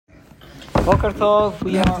Boker Tov,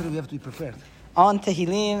 we have to be prepared. On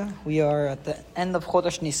Tehillim. We are at the end of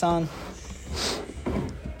Chodesh Nisan.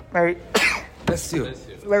 Very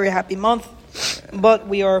happy month. But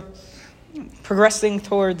we are progressing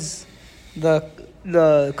towards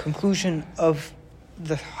the conclusion of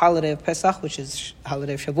the holiday of Pesach, which is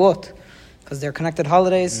holiday of Shavuot, because they're connected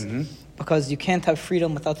holidays. Because you can't have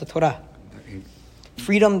freedom without the Torah.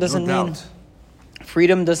 Freedom doesn't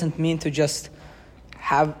mean to just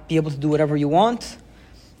be able to do whatever you want,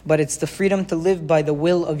 but it's the freedom to live by the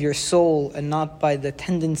will of your soul and not by the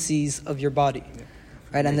tendencies of your body.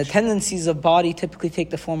 Right? And the tendencies of body typically take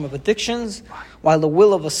the form of addictions, while the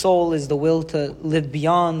will of a soul is the will to live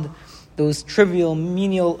beyond those trivial,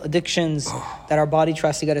 menial addictions that our body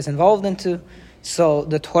tries to get us involved into. So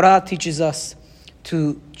the Torah teaches us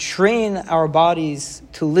to train our bodies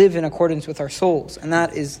to live in accordance with our souls. And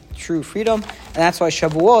that is true freedom. And that's why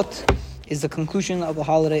Shavuot is the conclusion of the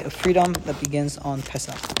holiday of freedom that begins on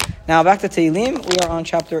Pesach. Now back to Tehillim. We are on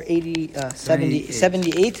chapter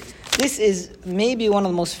 78. This is maybe one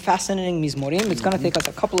of the most fascinating Mizmorim. It's going to take us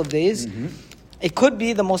a couple of days. It could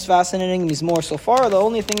be the most fascinating Mizmor so far. The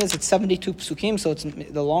only thing is it's 72 psukim, so it's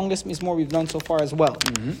the longest Mizmor we've done so far as well.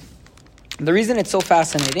 The reason it's so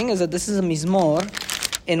fascinating is that this is a Mizmor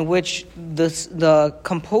in which the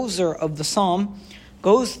composer of the psalm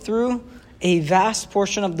goes through a vast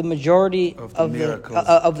portion of the majority of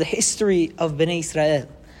the history of Bnei Israel.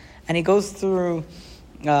 And he goes through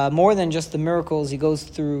more than just the miracles. He goes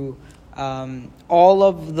through all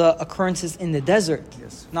of the occurrences in the desert.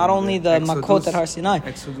 Not only the Makot at Har Sinai.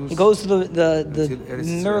 He goes through the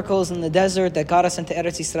miracles in the desert that got us into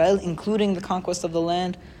Eretz Israel, including the conquest of the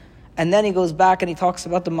land. And then he goes back and he talks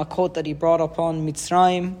about the Makot that he brought upon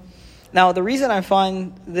Mitzrayim. Now, the reason I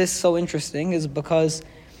find this so interesting is because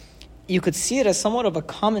you could see it as somewhat of a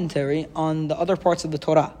commentary on the other parts of the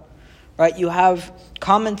Torah. Right? You have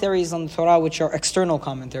commentaries on the Torah which are external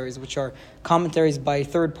commentaries, which are commentaries by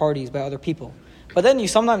third parties, by other people. But then you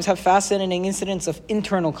sometimes have fascinating incidents of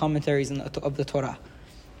internal commentaries of the Torah,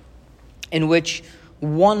 in which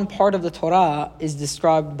one part of the Torah is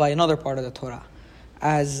described by another part of the Torah.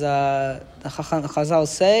 As the Chazal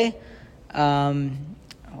say,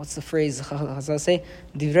 what's the phrase? Chazal say,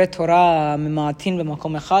 Divrei Torah mima'atin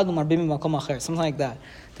b'makom echad u'marbim b'makom acher. Something like that.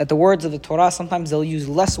 That the words of the Torah, sometimes they'll use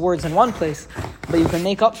less words in one place, but you can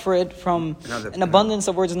make up for it from an abundance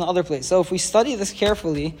of words in the other place. So if we study this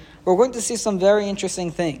carefully, we're going to see some very interesting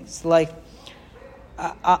things. Like,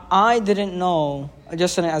 I didn't know,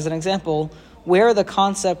 just as an example, where the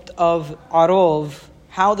concept of arov,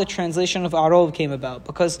 how the translation of arov came about.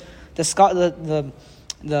 Because the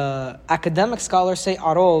academic scholars say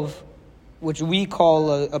arov, which we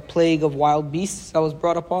call a plague of wild beasts that was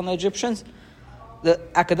brought upon the Egyptians. The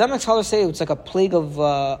academic scholars say it's like a plague of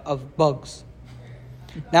bugs.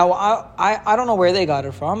 Now, I don't know where they got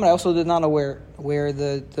it from. I also did not know where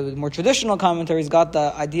the more traditional commentaries got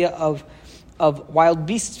the idea of wild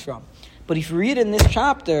beasts from. But if you read in this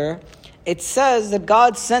chapter, it says that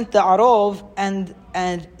God sent the arov and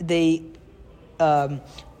they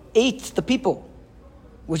ate the people,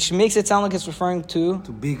 which makes it sound like it's referring to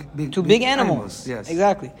big animals. Yes,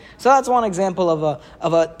 exactly. So that's one example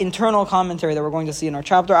of an internal commentary that we're going to see in our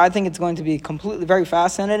chapter. I think it's going to be completely very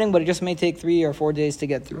fascinating, but it just may take 3 or 4 days to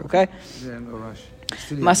get through. Okay. Yeah, no rush.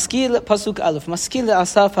 Maskil pasuk aleph. Maskil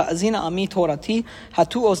le'asaf ha'azina ami torati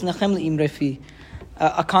hatu oznechem le'imrefi.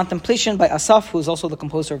 A contemplation by Asaf, who is also the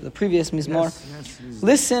composer of the previous Mizmor. Yes.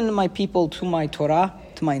 Listen, my people, to my Torah,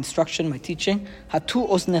 to my instruction, my teaching. Hatu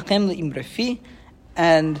oznechem le'imrefi.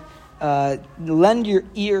 And lend your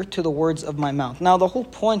ear to the words of my mouth. Now, the whole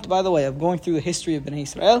point, by the way, of going through the history of Bnei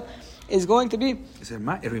Israel is going to be it's a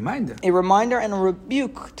reminder. A reminder and a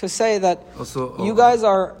rebuke to say that you guys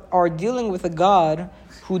are dealing with a God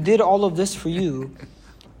who did all of this for you.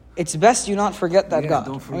 It's best you not forget that God.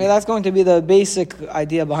 Don't forget. Okay, that's going to be the basic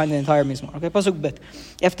idea behind the entire Mizmor. Okay, pasuk bet.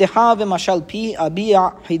 Eftecha v'mashal pi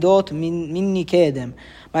abiya hidot minni kedem.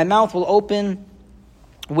 My mouth will open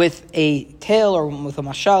with a tale or with a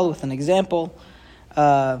mashal, with an example.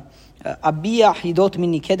 Abiya hidot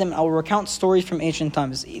minni kedem. I will recount stories from ancient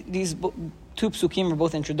times. These 2 psukim are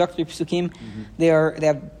both introductory psukim. They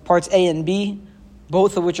have parts A and B,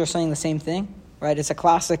 both of which are saying the same thing. Right? It's a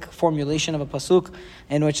classic formulation of a pasuk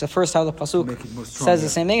in which the first half of the pasuk says the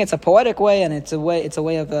same thing. It's a poetic way, and it's a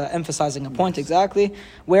way of emphasizing a point. Exactly.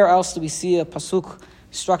 Where else do we see a pasuk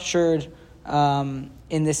structured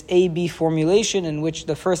in this A-B formulation in which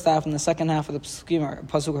the first half and the second half of the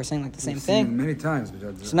pasuk are saying like the same thing? Many times.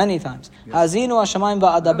 It's many times. Hazinu hashamayim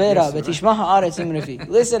ba'adabera v'tishma ha'aretz imrefi.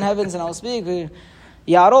 Listen, heavens, and I'll speak.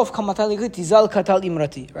 Ya'arov kamatali tizal katal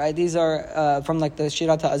imrati. Right? These are from like the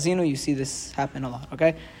Shirata Azinu. You see this happen a lot.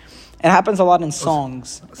 Okay. It happens a lot in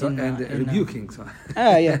songs. Rebuking.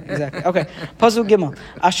 Yeah, exactly. Okay. Pasuk Gimel.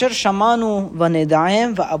 Asher shamanu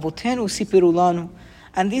v'nedaim va'avotenu sipiru lanu.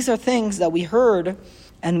 And these are things that we heard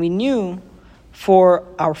and we knew, for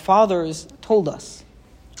our fathers told us.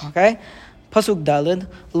 Okay? Pasuk Daled.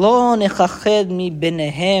 Lo nechached mi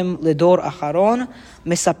benehem ledor acharon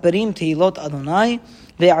mesaperim tehilot Adonai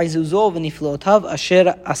ve'azizo v'niflotav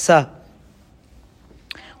asher asa.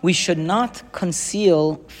 We should not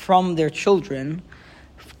conceal from their children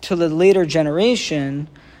to the later generation,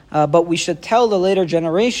 but we should tell the later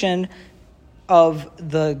generation of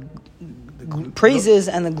the praises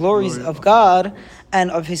and the glories of God and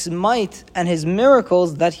of His might and His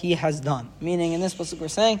miracles that He has done. Meaning, in this pasuk we're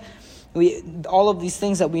saying, all of these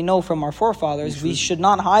things that we know from our forefathers, we should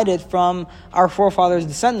not hide it from our forefathers'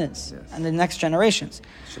 descendants and the next generations.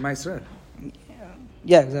 Shema Yisrael.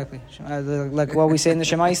 Yeah, exactly. Like what we say in the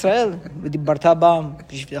Shema Yisrael,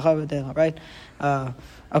 right?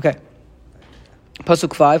 Okay.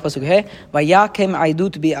 Pasuk 5, Pasuk He. Vayakem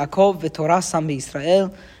aidut bi'akov v'torah sam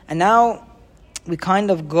b'Yisrael. And now we kind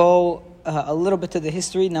of go a little bit to the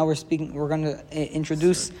history. Now we're going to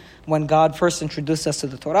introduce when God first introduced us to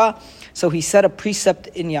the Torah. So He set a precept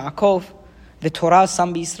in Yaakov, the Torah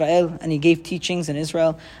sam b'Yisrael, and He gave teachings in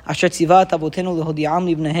Israel. Asher tzivat avotenu lehodi'am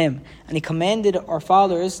libnehem, and He commanded our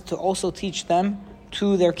fathers to also teach them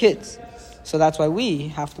to their kids. So that's why we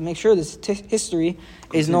have to make sure this history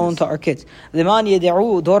is known to our kids. Leman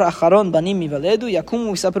yed'u dor acharon banim mivaledu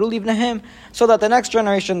yakumu v'saperu libnehem, so that the next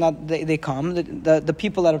generation that they come, the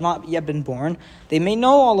people that have not yet been born, they may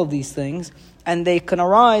know all of these things, and they can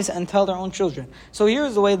arise and tell their own children. So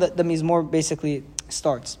here's the way that the Mizmor basically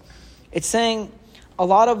starts. It's saying a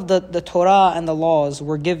lot of the Torah and the laws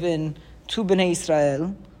were given to Bnei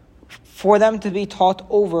Israel for them to be taught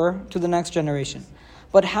over to the next generation.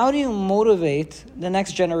 But how do you motivate the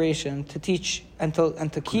next generation to teach and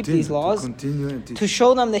to keep these laws? To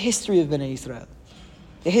show them the history of Bnei Israel.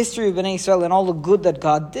 The history of Bnei Israel and all the good that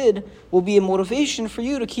God did will be a motivation for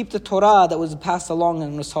you to keep the Torah that was passed along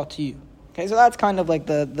and was taught to you. Okay, so that's kind of like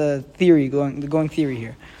the theory, the going theory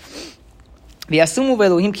here. And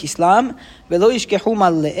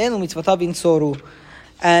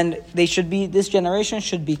they should be, this generation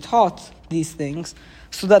should be taught these things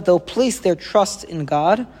so that they'll place their trust in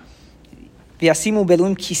God.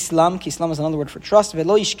 Kislam is another word for trust. And they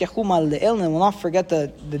will not forget the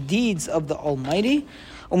deeds of the Almighty.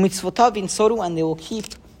 And they will keep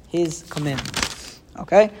His commandments.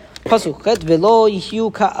 Okay? Pasuk Chet, Velo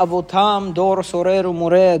yihyu ka'avotam dor soreru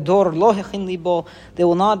more dor lo hechin libo. They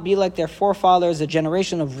will not be like their forefathers, a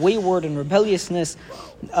generation of wayward and rebelliousness,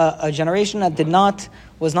 a generation that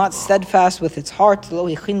was not steadfast with its heart. Lo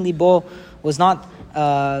hechin libo was not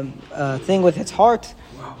thing with its heart,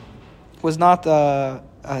 was not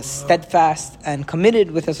steadfast and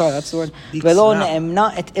committed with his heart. That's the word. Velo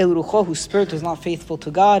ne'emna et el rucho, whose spirit was not faithful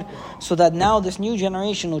to God. So that now this new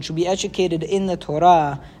generation, which will be educated in the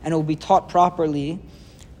Torah and will be taught properly,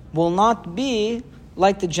 will not be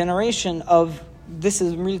like the generation of, this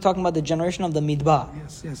is really talking about the generation of the Midbar,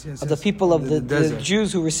 of the people of the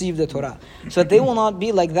Jews who received the Torah. So that they will not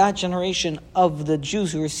be like that generation of the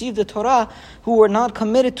Jews who received the Torah, who were not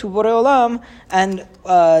committed to Borei Olam,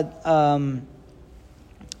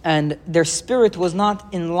 and their spirit was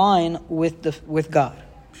not in line with God.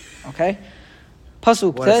 Okay?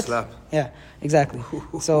 Pasuk Tet. Yeah, exactly.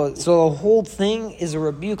 So the whole thing is a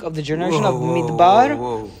rebuke of the generation of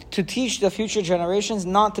Midbar to teach the future generations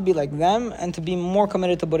not to be like them and to be more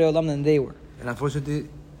committed to Borei Olam than they were. And unfortunately,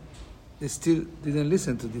 they still didn't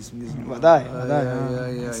listen to this.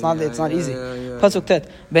 It's not easy. Pasuk Tet.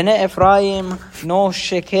 Bnei Ephraim no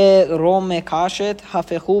sheke rome kashet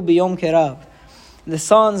hafechu biyom kerav. The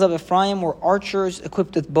sons of Ephraim were archers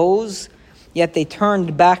equipped with bows, yet they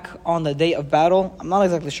turned back on the day of battle. I'm not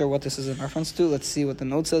exactly sure what this is in reference to. Let's see what the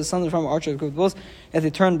note says. Sons of Ephraim were archers equipped with bows, yet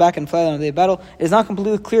they turned back and fled on the day of battle. It is not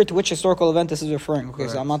completely clear to which historical event this is referring. Okay,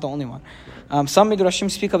 so I'm not the only one. Some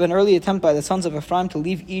Midrashim speak of an early attempt by the sons of Ephraim to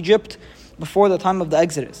leave Egypt before the time of the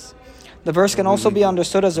Exodus. The verse can also be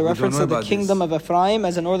understood as a reference to the kingdom of Ephraim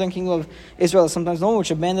as a northern kingdom of Israel, sometimes known,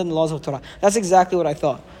 which abandoned the laws of Torah. That's exactly what I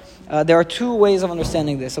thought. There are two ways of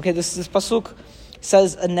understanding this. Okay, this pasuk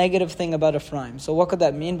says a negative thing about Ephraim. So what could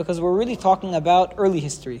that mean? Because we're really talking about early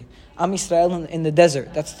history. Am Yisrael in the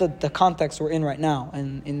desert. That's the context we're in right now,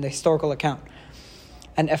 and in the historical account.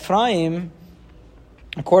 And Ephraim,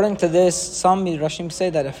 according to this, some Midrashim say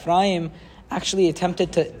that Ephraim actually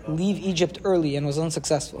attempted to leave Egypt early and was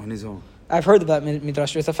unsuccessful. On his own. I've heard about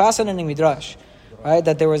Midrash. It's a fascinating Midrash. right?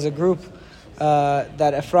 That there was a group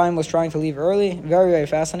that Ephraim was trying to leave early. Very, very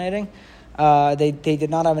fascinating. They did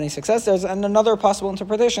not have any success. And another possible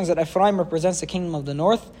interpretation is that Ephraim represents the kingdom of the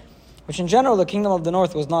north, which in general, the kingdom of the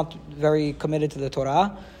north was not very committed to the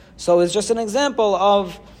Torah. So it's just an example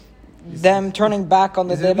of them turning back on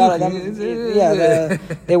the day of battle.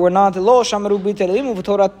 They were not. They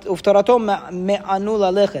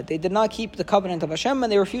did not keep the covenant of Hashem,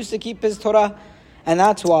 and they refused to keep His Torah, and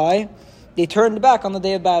that's why they turned back on the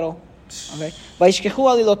day of battle. Okay,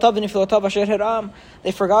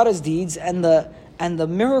 they forgot His deeds and the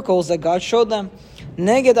miracles that God showed them.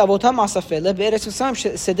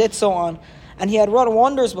 So on, and He had wrought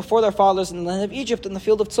wonders before their fathers in the land of Egypt in the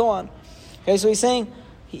field of Tzoan. Okay, so He's saying.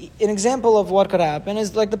 An example of what could happen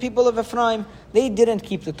is like the people of Ephraim, they didn't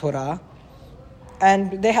keep the Torah,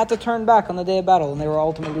 and they had to turn back on the day of battle, and they were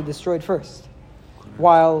ultimately destroyed first.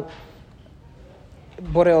 While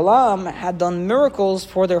Borei Olam had done miracles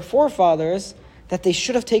for their forefathers that they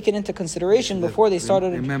should have taken into consideration before they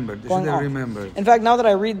started going off. In fact, now that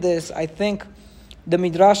I read this, I think the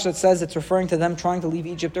Midrash that says it's referring to them trying to leave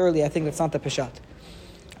Egypt early, I think that's not the Peshat.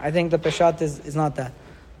 I think the Peshat is not that.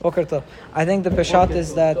 I think the Peshat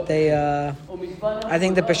is that I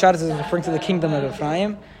think the Peshat is referring to the kingdom of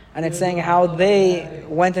Ephraim, and it's saying how they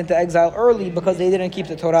went into exile early because they didn't keep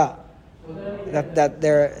the Torah.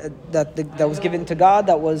 That was given to God.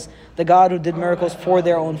 That was the God who did miracles for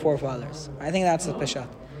their own forefathers. I think that's the Peshat.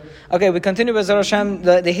 Okay, we continue with Hashem.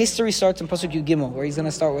 The history starts in Pasuk Yud Gimel, where he's going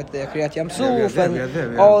to start with the Kriyat Yam Suf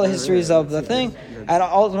and all the histories of the thing. And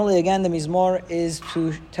ultimately, again, the Mizmor is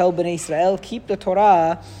to tell Bnei Israel, keep the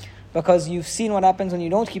Torah, because you've seen what happens when you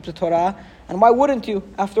don't keep the Torah. And why wouldn't you?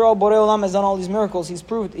 After all, Borei Olam has done all these miracles. He's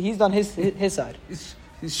proved, he's done his side. He's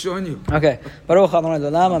showing you. Okay. Baruch Adonai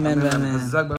L'olam, amen.